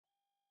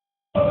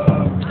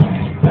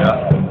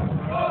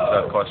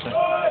question.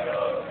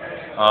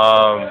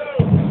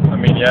 I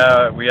mean,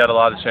 yeah, we had a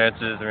lot of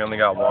chances and we only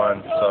got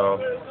one. So,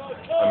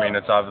 I mean,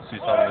 it's obviously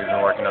something we've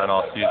been working on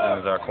all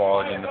season is our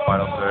quality in the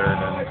final third.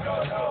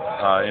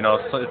 And, you know,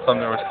 it's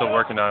something we're still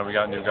working on. We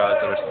got new guys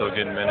that are still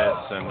getting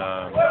minutes and,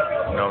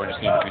 you know, we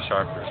just need to be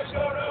sharper. So.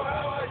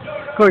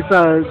 Of course,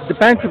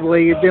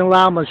 defensively, you didn't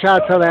allow them a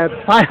shot till that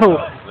final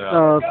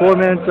 4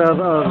 minutes of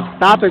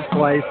stoppage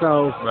play.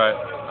 So.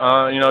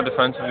 Right. You know,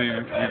 defensively,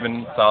 we've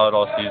been solid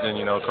all season.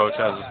 You know, coach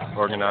has us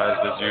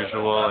organized as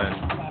usual, and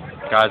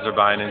guys are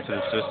buying into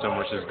the system,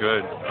 which is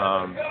good.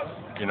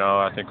 You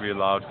know, I think we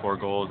allowed 4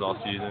 goals all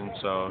season,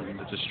 so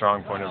it's a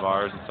strong point of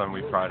ours. It's something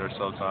we pride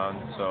ourselves on.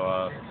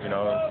 So, you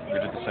know, we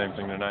did the same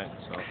thing tonight.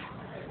 So.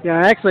 Yeah,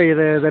 actually,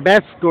 the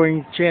best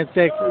scoring chance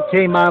that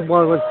came out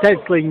was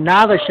technically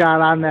not a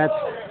shot on that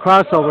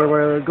crossover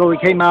where the goalie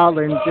came out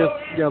and just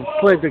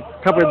slid the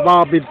covered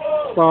ball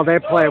while their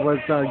player was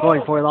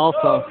going for it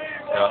also.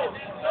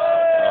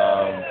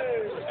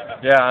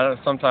 Yeah,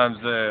 sometimes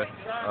the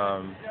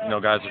you know,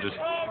 guys are just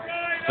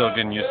still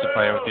getting used to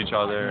playing with each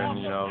other, and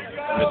you know,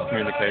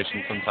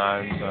 miscommunication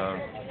sometimes.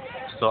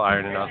 Still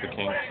ironing out the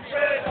kinks.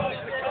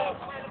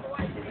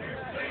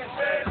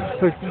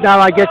 Now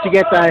I guess you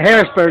get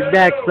Harrisburg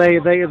next.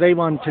 They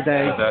won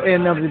today,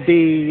 and it'll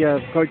be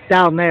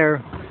down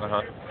there.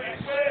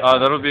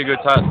 That'll be a good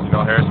test. You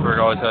know, Harrisburg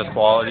always has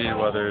quality,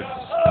 whether it's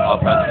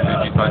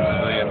offensively,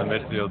 defensively, in the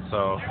midfield.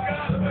 So,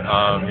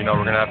 you know,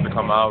 we're gonna have to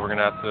come out. We're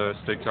gonna have to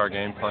stick to our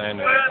game plan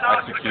and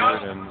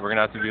execute, and we're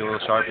gonna have to be a little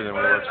sharper than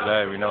we were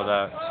today. We know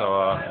that.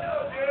 So,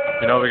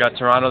 you know, we got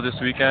Toronto this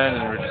weekend,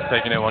 and we're just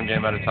taking it one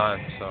game at a time.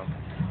 So,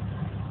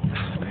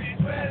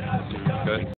 good.